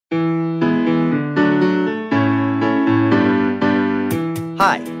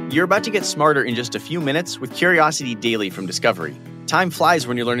Hi, you're about to get smarter in just a few minutes with Curiosity Daily from Discovery. Time flies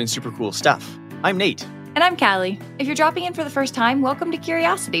when you're learning super cool stuff. I'm Nate. And I'm Callie. If you're dropping in for the first time, welcome to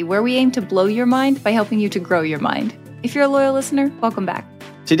Curiosity, where we aim to blow your mind by helping you to grow your mind. If you're a loyal listener, welcome back.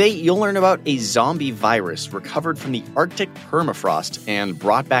 Today, you'll learn about a zombie virus recovered from the Arctic permafrost and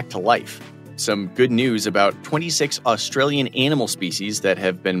brought back to life. Some good news about 26 Australian animal species that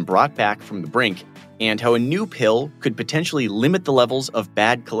have been brought back from the brink, and how a new pill could potentially limit the levels of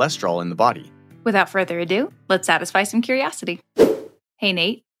bad cholesterol in the body. Without further ado, let's satisfy some curiosity. Hey,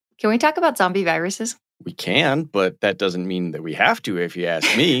 Nate, can we talk about zombie viruses? We can, but that doesn't mean that we have to, if you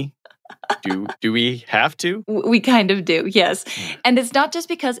ask me. Do we have to? We kind of do, yes. And it's not just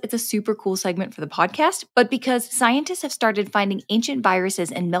because it's a super cool segment for the podcast, but because scientists have started finding ancient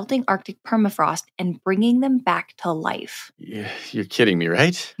viruses in melting Arctic permafrost and bringing them back to life. You're kidding me,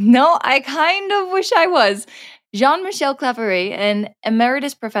 right? No, I kind of wish I was. Jean-Michel Claverie, an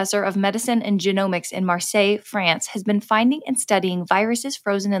emeritus professor of medicine and genomics in Marseille, France, has been finding and studying viruses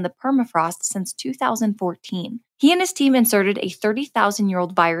frozen in the permafrost since 2014. He and his team inserted a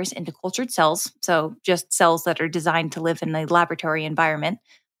 30,000-year-old virus into cultured cells, so just cells that are designed to live in a laboratory environment,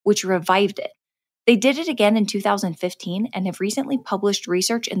 which revived it. They did it again in 2015 and have recently published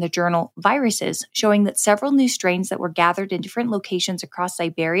research in the journal Viruses showing that several new strains that were gathered in different locations across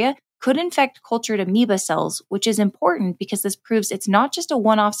Siberia could infect cultured amoeba cells, which is important because this proves it's not just a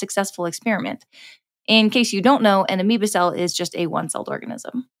one-off successful experiment. In case you don't know, an amoeba cell is just a one-celled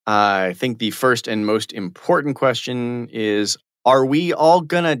organism. I think the first and most important question is, are we all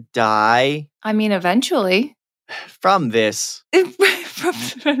gonna die? I mean, eventually. From this?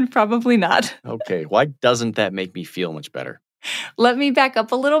 Probably not. Okay, why doesn't that make me feel much better? Let me back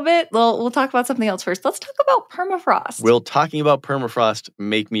up a little bit. We'll talk about something else first. Let's talk about permafrost. Will talking about permafrost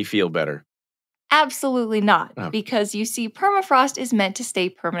make me feel better? Absolutely not, because you see, permafrost is meant to stay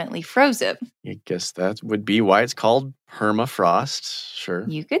permanently frozen. I guess that would be why it's called permafrost, sure.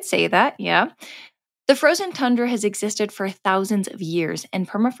 You could say that, yeah. The frozen tundra has existed for thousands of years, and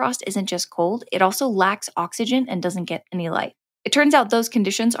permafrost isn't just cold, it also lacks oxygen and doesn't get any light. It turns out those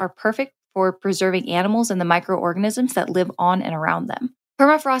conditions are perfect for preserving animals and the microorganisms that live on and around them.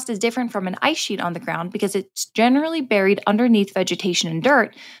 Permafrost is different from an ice sheet on the ground because it's generally buried underneath vegetation and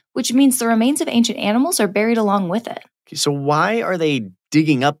dirt, which means the remains of ancient animals are buried along with it. Okay, so why are they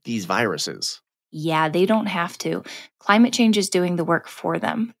digging up these viruses? Yeah, they don't have to. Climate change is doing the work for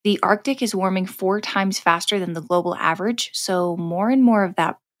them. The Arctic is warming 4 times faster than the global average, so more and more of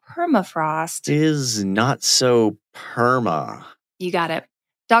that permafrost is not so perma. You got it.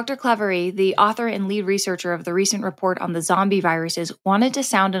 Dr. Claverie, the author and lead researcher of the recent report on the zombie viruses, wanted to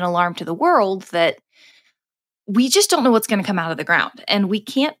sound an alarm to the world that we just don't know what's going to come out of the ground, and we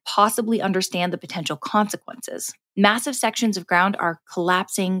can't possibly understand the potential consequences. Massive sections of ground are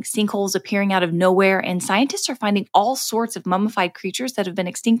collapsing, sinkholes appearing out of nowhere, and scientists are finding all sorts of mummified creatures that have been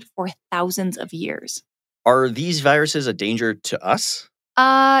extinct for thousands of years. Are these viruses a danger to us?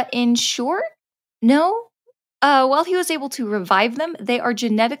 In short, no. While he was able to revive them, they are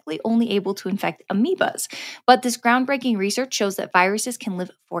genetically only able to infect amoebas. But this groundbreaking research shows that viruses can live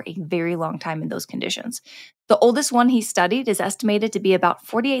for a very long time in those conditions. The oldest one he studied is estimated to be about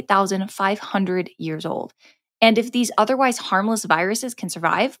 48,500 years old. And if these otherwise harmless viruses can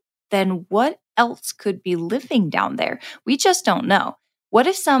survive, then what else could be living down there? We just don't know. What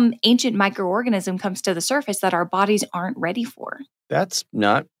if some ancient microorganism comes to the surface that our bodies aren't ready for? That's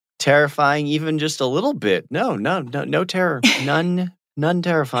not terrifying even just a little bit. No terror. None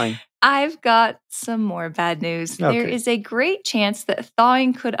terrifying. I've got some more bad news. Okay. There is a great chance that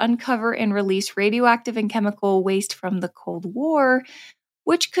thawing could uncover and release radioactive and chemical waste from the Cold War,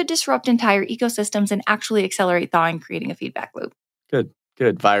 which could disrupt entire ecosystems and actually accelerate thawing, creating a feedback loop. Good.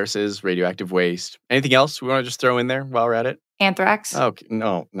 Viruses, radioactive waste. Anything else we want to just throw in there while we're at it? Anthrax. Okay.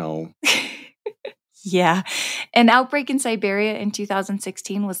 No. Yeah. An outbreak in Siberia in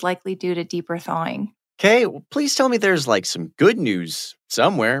 2016 was likely due to deeper thawing. Okay, well, please tell me there's some good news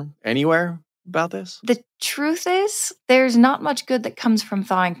somewhere, anywhere about this. The truth is, there's not much good that comes from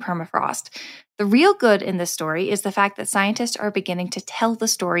thawing permafrost. The real good in this story is the fact that scientists are beginning to tell the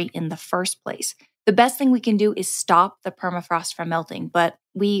story in the first place. The best thing we can do is stop the permafrost from melting, but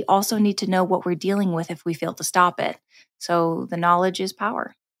we also need to know what we're dealing with if we fail to stop it. So the knowledge is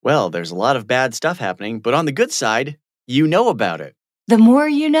power. Well, there's a lot of bad stuff happening, but on the good side, you know about it. The more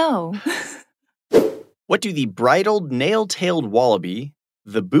you know. What do the bridled nail-tailed wallaby,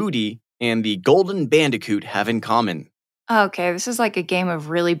 the booty, and the golden bandicoot have in common? Okay, this is like a game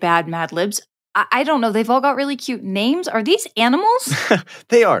of really bad Mad Libs. I don't know. They've all got really cute names. Are these animals?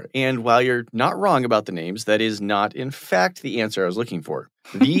 They are. And while you're not wrong about the names, that is not, in fact, the answer I was looking for.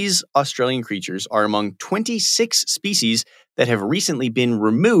 These Australian creatures are among 26 species that have recently been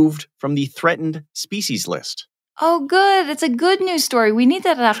removed from the threatened species list. Oh, good. It's a good news story. We need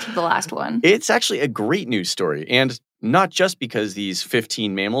that after the last one. It's actually a great news story, and not just because these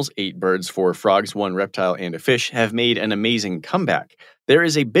 15 mammals, 8 birds, 4 frogs, 1 reptile, and a fish have made an amazing comeback. There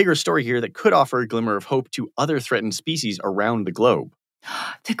is a bigger story here that could offer a glimmer of hope to other threatened species around the globe.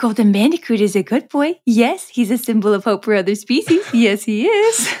 The golden bandicoot is a good boy. Yes, he's a symbol of hope for other species. Yes, he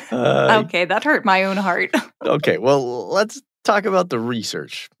is. Okay, that hurt my own heart. Okay, well, let's talk about the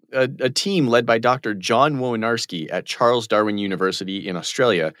research. A team led by Dr. John Woinarski at Charles Darwin University in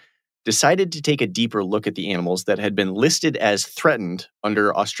Australia decided to take a deeper look at the animals that had been listed as threatened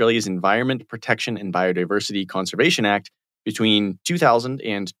under Australia's Environment Protection and Biodiversity Conservation Act between 2000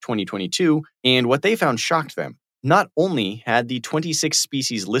 and 2022, and what they found shocked them. Not only had the 26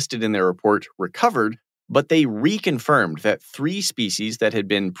 species listed in their report recovered, but they reconfirmed that 3 species that had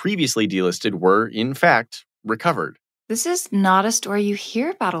been previously delisted were, in fact, recovered. This is not a story you hear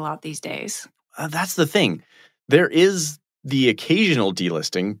about a lot these days. That's the thing. There is the occasional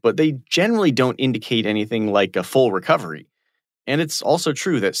delisting, but they generally don't indicate anything like a full recovery. And it's also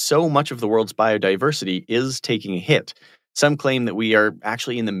true that so much of the world's biodiversity is taking a hit. Some claim that we are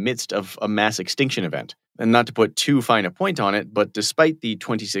actually in the midst of a mass extinction event. And not to put too fine a point on it, but despite the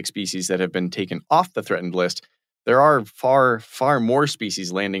 26 species that have been taken off the threatened list, there are far, far more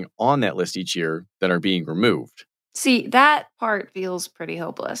species landing on that list each year than are being removed. See, that part feels pretty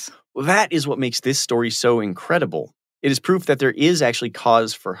hopeless. Well, that is what makes this story so incredible. It is proof that there is actually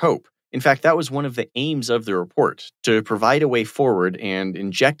cause for hope. In fact, that was one of the aims of the report, to provide a way forward and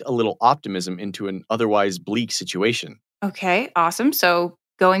inject a little optimism into an otherwise bleak situation. Okay, awesome. So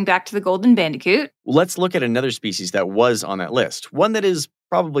going back to the golden bandicoot. Let's look at another species that was on that list, one that is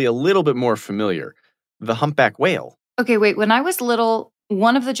probably a little bit more familiar, the humpback whale. Okay, wait, when I was little,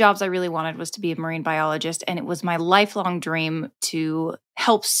 one of the jobs I really wanted was to be a marine biologist, and it was my lifelong dream to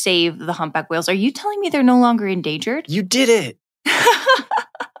help save the humpback whales. Are you telling me they're no longer endangered? You did it!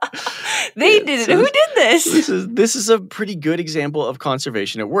 They did it. Who did this? This is a pretty good example of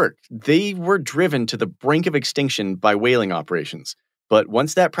conservation at work. They were driven to the brink of extinction by whaling operations. But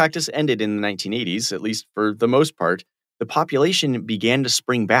once that practice ended in the 1980s, at least for the most part, the population began to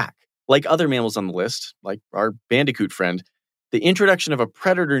spring back. Like other mammals on the list, like our bandicoot friend, the introduction of a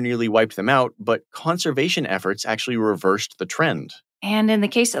predator nearly wiped them out, but conservation efforts actually reversed the trend. And in the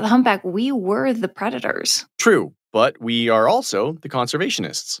case of the humpback, we were the predators. True, but we are also the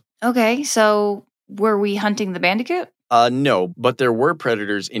conservationists. Okay, so were we hunting the bandicoot? No, but there were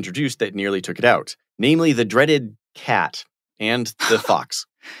predators introduced that nearly took it out, namely the dreaded cat and the fox.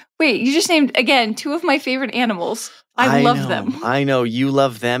 Wait, you just named, again, 2 of my favorite animals. I love them. I know, you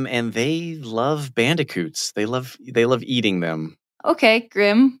love them, and they love bandicoots. They love eating them. Okay,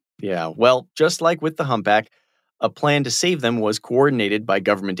 grim. Yeah, well, just like with the humpback, a plan to save them was coordinated by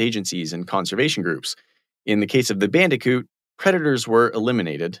government agencies and conservation groups. In the case of the bandicoot, predators were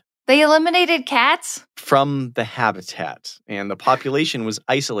eliminated. They eliminated cats? From the habitat, and the population was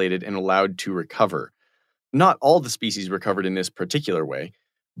isolated and allowed to recover. Not all the species recovered in this particular way,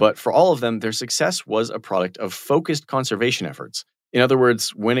 but for all of them, their success was a product of focused conservation efforts. In other words,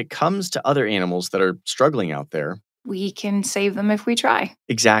 when it comes to other animals that are struggling out there, we can save them if we try.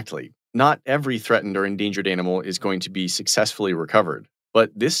 Exactly. Not every threatened or endangered animal is going to be successfully recovered.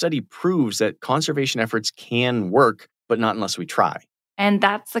 But this study proves that conservation efforts can work, but not unless we try. And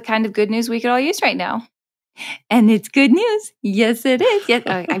that's the kind of good news we could all use right now. And it's good news. Yes, it is. Yes,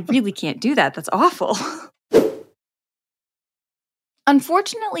 I really can't do that. That's awful.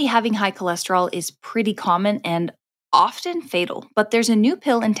 Unfortunately, having high cholesterol is pretty common and often fatal, but there's a new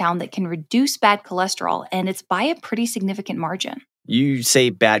pill in town that can reduce bad cholesterol, and it's by a pretty significant margin. You say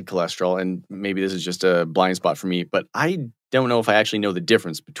bad cholesterol, and maybe this is just a blind spot for me, but I don't know if I actually know the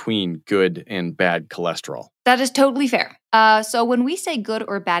difference between good and bad cholesterol. That is totally fair. So when we say good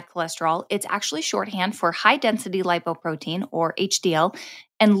or bad cholesterol, it's actually shorthand for high-density lipoprotein, or HDL,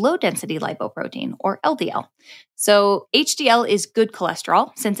 and low-density lipoprotein, or LDL. So HDL is good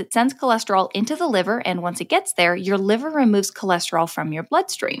cholesterol, since it sends cholesterol into the liver, and once it gets there, your liver removes cholesterol from your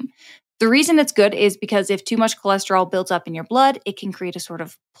bloodstream. The reason it's good is because if too much cholesterol builds up in your blood, it can create a sort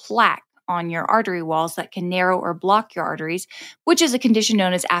of plaque on your artery walls that can narrow or block your arteries, which is a condition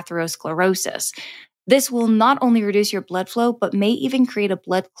known as atherosclerosis. This will not only reduce your blood flow, but may even create a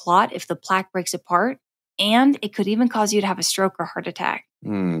blood clot if the plaque breaks apart, and it could even cause you to have a stroke or heart attack.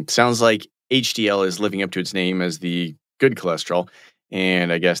 Sounds like HDL is living up to its name as the good cholesterol,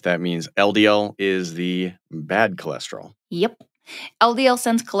 and I guess that means LDL is the bad cholesterol. Yep. LDL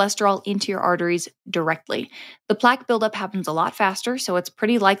sends cholesterol into your arteries directly. The plaque buildup happens a lot faster, so it's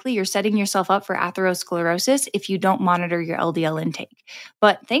pretty likely you're setting yourself up for atherosclerosis if you don't monitor your LDL intake.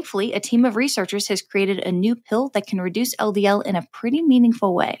 But thankfully, a team of researchers has created a new pill that can reduce LDL in a pretty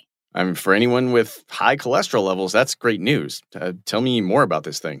meaningful way. For anyone with high cholesterol levels, that's great news. Tell me more about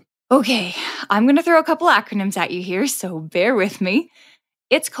this thing. Okay, I'm going to throw a couple acronyms at you here, so bear with me.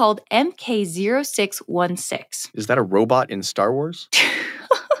 It's called MK0616. Is that a robot in Star Wars?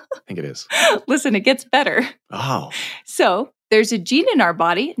 I think it is. Listen, it gets better. Oh. So, there's a gene in our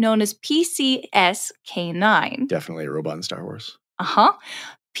body known as PCSK9. Definitely a robot in Star Wars.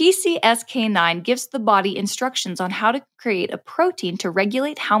 PCSK9 gives the body instructions on how to create a protein to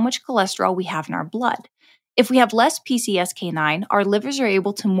regulate how much cholesterol we have in our blood. If we have less PCSK9, our livers are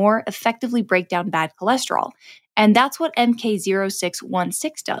able to more effectively break down bad cholesterol. And that's what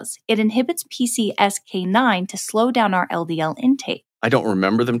MK0616 does. It inhibits PCSK9 to slow down our LDL intake. I don't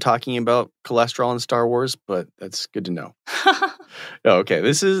remember them talking about cholesterol in Star Wars, but that's good to know. Okay,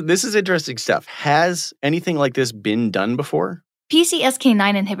 this is interesting stuff. Has anything like this been done before?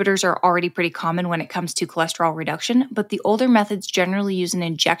 PCSK9 inhibitors are already pretty common when it comes to cholesterol reduction, but the older methods generally use an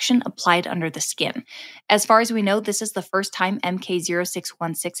injection applied under the skin. As far as we know, this is the first time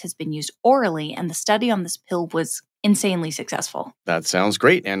MK0616 has been used orally, and the study on this pill was insanely successful. That sounds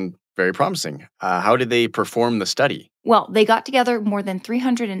great and very promising. How did they perform the study? Well, they got together more than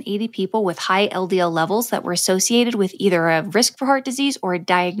 380 people with high LDL levels that were associated with either a risk for heart disease or a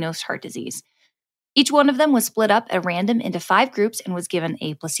diagnosed heart disease. Each one of them was split up at random into 5 groups and was given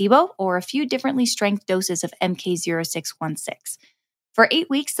a placebo or a few differently strength doses of MK0616. For 8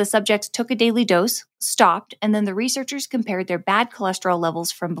 weeks, the subjects took a daily dose, stopped, and then the researchers compared their bad cholesterol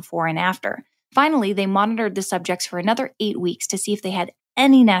levels from before and after. Finally, they monitored the subjects for another 8 weeks to see if they had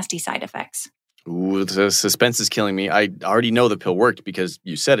any nasty side effects. Ooh, the suspense is killing me. I already know the pill worked because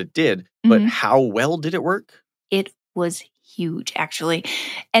you said it did, but how well did it work? It was huge, actually.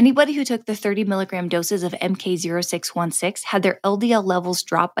 Anybody who took the 30 milligram doses of MK0616 had their LDL levels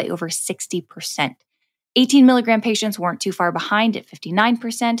drop by over 60%. 18 milligram patients weren't too far behind at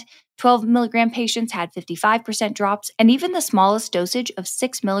 59%. 12 milligram patients had 55% drops, and even the smallest dosage of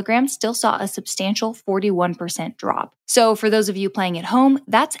 6 milligrams still saw a substantial 41% drop. So for those of you playing at home,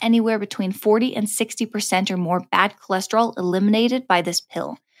 that's anywhere between 40 and 60% or more bad cholesterol eliminated by this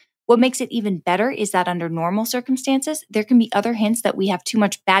pill. What makes it even better is that under normal circumstances, there can be other hints that we have too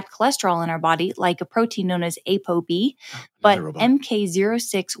much bad cholesterol in our body, like a protein known as ApoB, but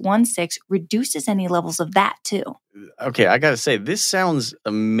MK0616 reduces any levels of that too. Okay, I gotta say, this sounds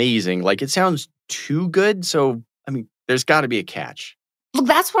amazing. Like, it sounds too good, so, there's gotta be a catch. Look,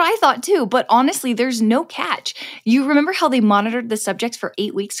 that's what I thought too, but honestly, there's no catch. You remember how they monitored the subjects for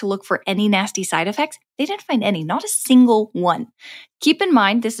 8 weeks to look for any nasty side effects? They didn't find any, not a single one. Keep in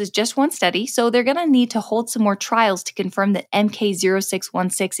mind, this is just one study, so they're going to need to hold some more trials to confirm that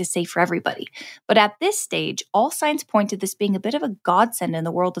MK0616 is safe for everybody. But at this stage, all signs point to this being a bit of a godsend in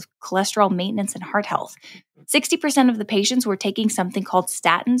the world of cholesterol maintenance and heart health. 60% of the patients were taking something called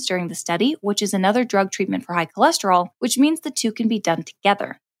statins during the study, which is another drug treatment for high cholesterol, which means the two can be done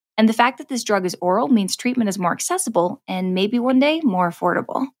together. And the fact that this drug is oral means treatment is more accessible and maybe one day more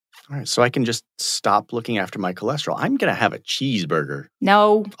affordable. All right, so I can just stop looking after my cholesterol. I'm going to have a cheeseburger.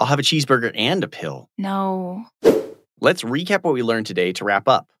 No. I'll have a cheeseburger and a pill. No. Let's recap what we learned today to wrap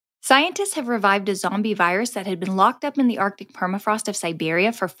up. Scientists have revived a zombie virus that had been locked up in the Arctic permafrost of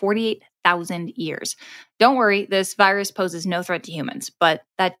Siberia for 48,000 years. Don't worry, this virus poses no threat to humans, but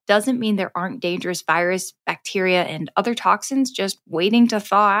that doesn't mean there aren't dangerous virus, bacteria, and other toxins just waiting to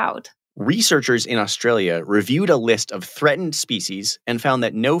thaw out. Researchers in Australia reviewed a list of threatened species and found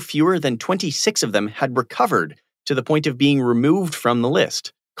that no fewer than 26 of them had recovered to the point of being removed from the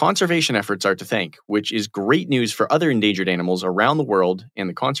list. Conservation efforts are to thank, which is great news for other endangered animals around the world and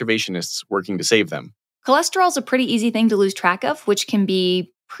the conservationists working to save them. Cholesterol is a pretty easy thing to lose track of, which can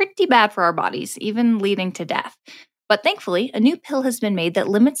be pretty bad for our bodies, even leading to death. But thankfully, a new pill has been made that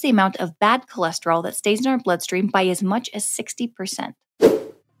limits the amount of bad cholesterol that stays in our bloodstream by as much as 60%.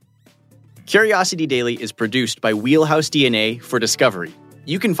 Curiosity Daily is produced by Wheelhouse DNA for Discovery.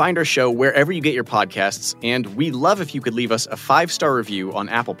 You can find our show wherever you get your podcasts, and we'd love if you could leave us a 5-star review on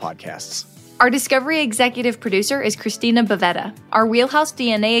Apple Podcasts. Our Discovery executive producer is Christina Bavetta. Our Wheelhouse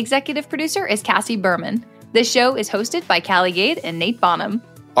DNA executive producer is Cassie Berman. This show is hosted by Callie Gade and Nate Bonham.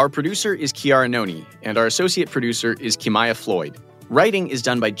 Our producer is Kiara Noni, and our associate producer is Kimaya Floyd. Writing is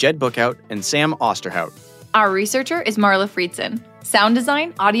done by Jed Bookout and Sam Osterhout. Our researcher is Marla Friedson. Sound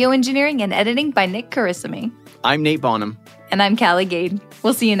design, audio engineering, and editing by Nick Carissimi. I'm Nate Bonham. And I'm Callie Gade.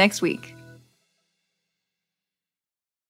 We'll see you next week.